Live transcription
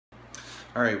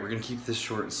All right, we're gonna keep this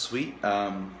short and sweet.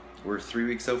 We're 3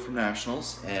 weeks out from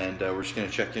nationals, and we're just gonna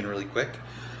check in really quick.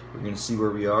 We're gonna see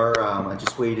where we are. I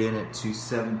just weighed in at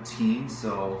 217,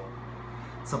 so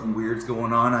something weird's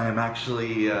going on. I am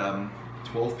actually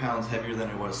 12 pounds heavier than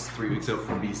I was 3 weeks out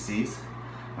from BC's.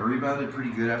 I rebounded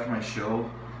pretty good after my show.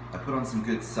 I put on some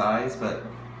good size, but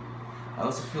I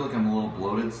also feel like I'm a little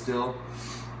bloated still.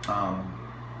 I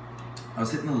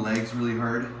was hitting the legs really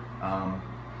hard.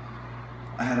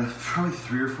 I had probably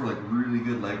 3 or 4 like really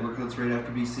good leg workouts right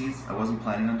after BC's. I wasn't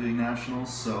planning on doing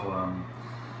nationals, so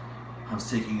I was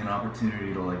taking an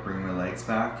opportunity to like bring my legs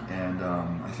back, and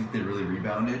I think they really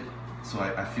rebounded. So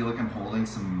I feel like I'm holding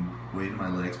some weight in my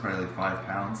legs, probably like 5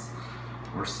 pounds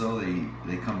or so.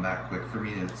 They come back quick for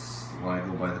me. It's why I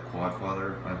go by the Quad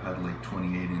Father. I've had like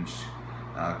 28-inch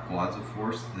quads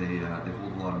before, so they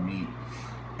hold a lot of meat,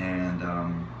 and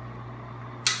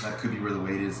that could be where the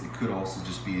weight is. It could also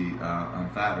just be I'm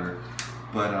fatter,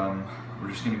 but we're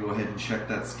just gonna go ahead and check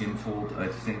that skin fold. I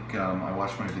think I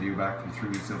watched my video back from 3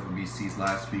 weeks out from BC's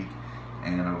last week,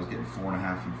 and I was getting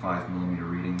 4.5 and 5 millimeter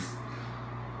readings.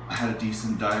 I had a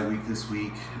decent diet week this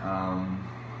week.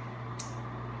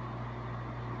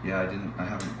 Yeah,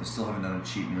 I still haven't done a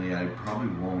cheat meal yet. I probably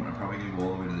won't. I'm probably gonna go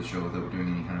all the way to the show without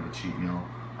doing any kind of a cheat meal.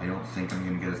 I don't think I'm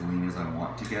gonna get as lean as I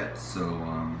want to get, so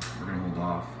we're gonna hold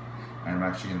off. And I'm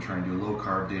actually gonna try and do a low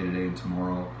carb day today and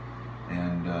tomorrow.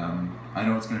 And I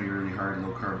know it's gonna be really hard.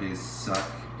 Low carb days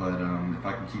suck, but if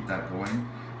I can keep that going,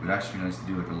 it would actually be nice to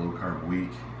do like a low carb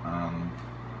week.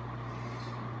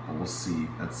 But we'll see.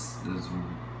 That's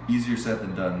easier said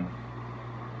than done.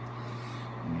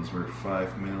 And these were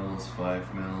 5 mils,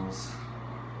 5 mils,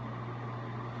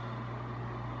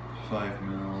 5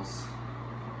 mils,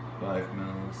 5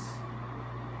 mils,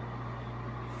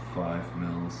 5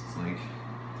 mils. It's like,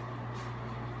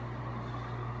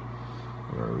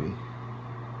 where are we?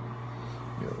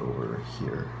 Yeah, over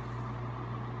here.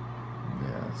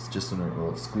 Yeah, it's just under,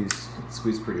 well, it's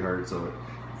squeezed pretty hard, so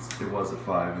it was at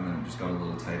 5, and then it just got a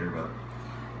little tighter, but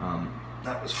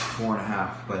that was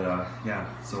 4.5, but yeah,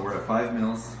 so we're at 5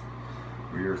 mils.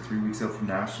 We're 3 weeks out from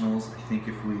nationals. I think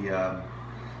if we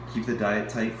keep the diet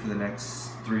tight for the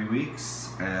next 3 weeks,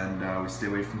 and we stay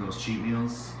away from those cheat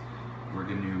meals, we're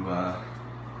gonna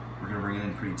bring it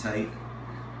in pretty tight,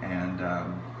 and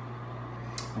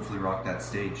hopefully rock that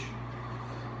stage.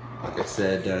 Like I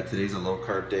said, today's a low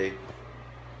carb day.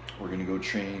 We're gonna go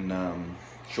train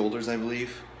shoulders, I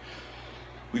believe.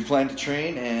 We plan to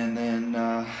train, and then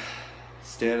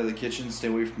stay out of the kitchen, stay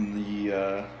away from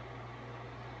the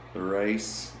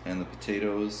rice and the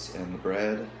potatoes and the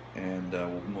bread, and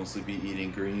we'll mostly be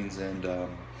eating greens and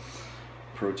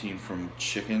protein from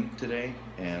chicken today,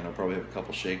 and I'll probably have a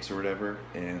couple shakes or whatever,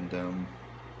 and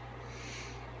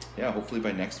yeah, hopefully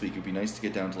by next week it'd be nice to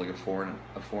get down to like a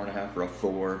 4.5 or a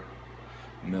 4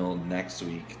 mil next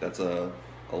week. That's a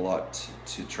lot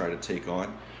to try to take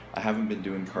on. I haven't been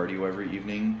doing cardio every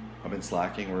evening. I've been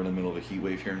slacking. We're in the middle of a heat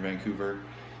wave here in Vancouver.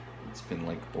 It's been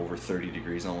like over 30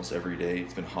 degrees almost every day.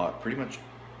 It's been hot pretty much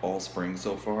all spring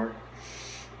so far,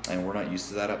 and we're not used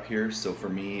to that up here. So for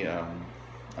me,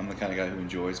 I'm the kind of guy who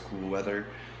enjoys cool weather.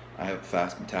 I have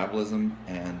fast metabolism,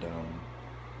 and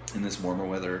in this warmer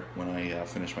weather, when I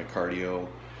finish my cardio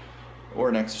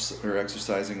or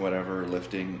exercising, whatever,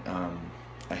 lifting,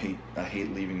 I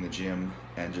hate leaving the gym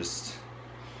and just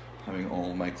having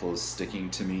all my clothes sticking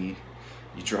to me.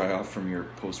 You dry off from your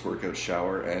post-workout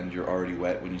shower and you're already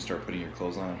wet when you start putting your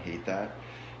clothes on. I hate that.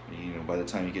 You know, by the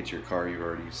time you get to your car,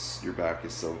 your back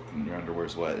is soaked and your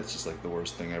underwear's wet. It's just like the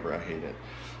worst thing ever. I hate it.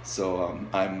 So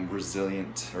I'm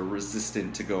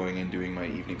resistant to going and doing my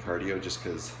evening cardio just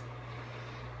because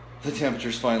the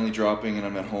temperature's finally dropping and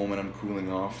I'm at home and I'm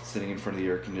cooling off, sitting in front of the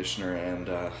air conditioner, and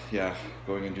yeah,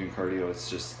 going and doing cardio,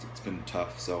 it's been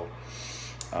tough. So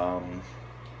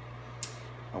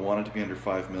I wanted to be under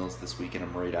 5 mils this week, and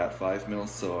I'm right at 5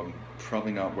 mils, so I'm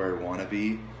probably not where I want to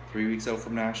be 3 weeks out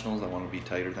from nationals. I want to be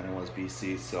tighter than I was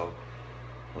BC, so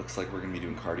looks like we're going to be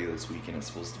doing cardio this week, and it's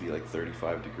supposed to be like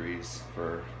 35 degrees.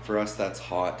 For us, that's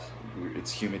hot.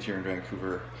 It's humid here in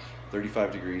Vancouver.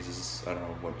 35 degrees is, I don't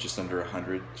know, what, just under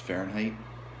 100 Fahrenheit.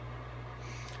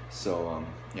 So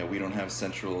yeah, we don't have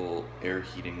central air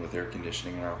heating with air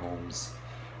conditioning in our homes.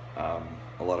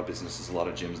 A lot of businesses, a lot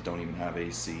of gyms don't even have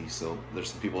AC, so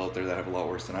there's some people out there that have a lot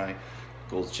worse than I.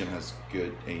 Gold's Gym has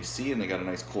good AC, and they got a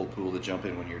nice cold pool to jump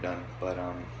in when you're done. But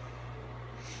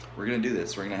we're gonna do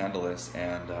this. We're gonna handle this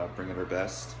and bring it our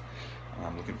best.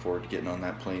 I'm looking forward to getting on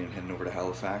that plane and heading over to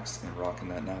Halifax and rocking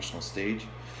that national stage.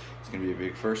 It's gonna be a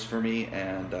big first for me,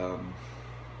 and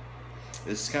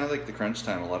this is kind of like the crunch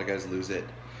time. A lot of guys lose it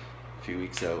a few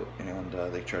weeks out, and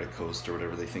they try to coast or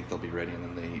whatever. They think they'll be ready,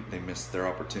 and then they miss their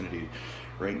opportunity.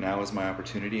 Right now is my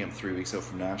opportunity. I'm 3 weeks out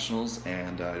from nationals,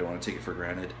 and I don't want to take it for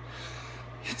granted.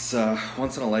 It's a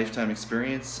once in a lifetime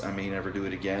experience. I may never do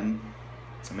it again.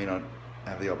 I may not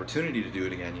have the opportunity to do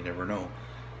it again. You never know.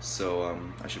 So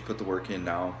I should put the work in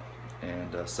now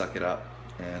and suck it up.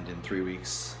 And in 3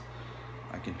 weeks,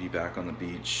 I can be back on the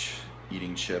beach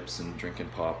eating chips and drinking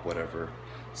pop, whatever.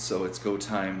 So it's go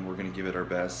time. We're gonna give it our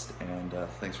best. And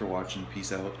thanks for watching.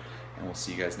 Peace out, and we'll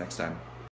see you guys next time.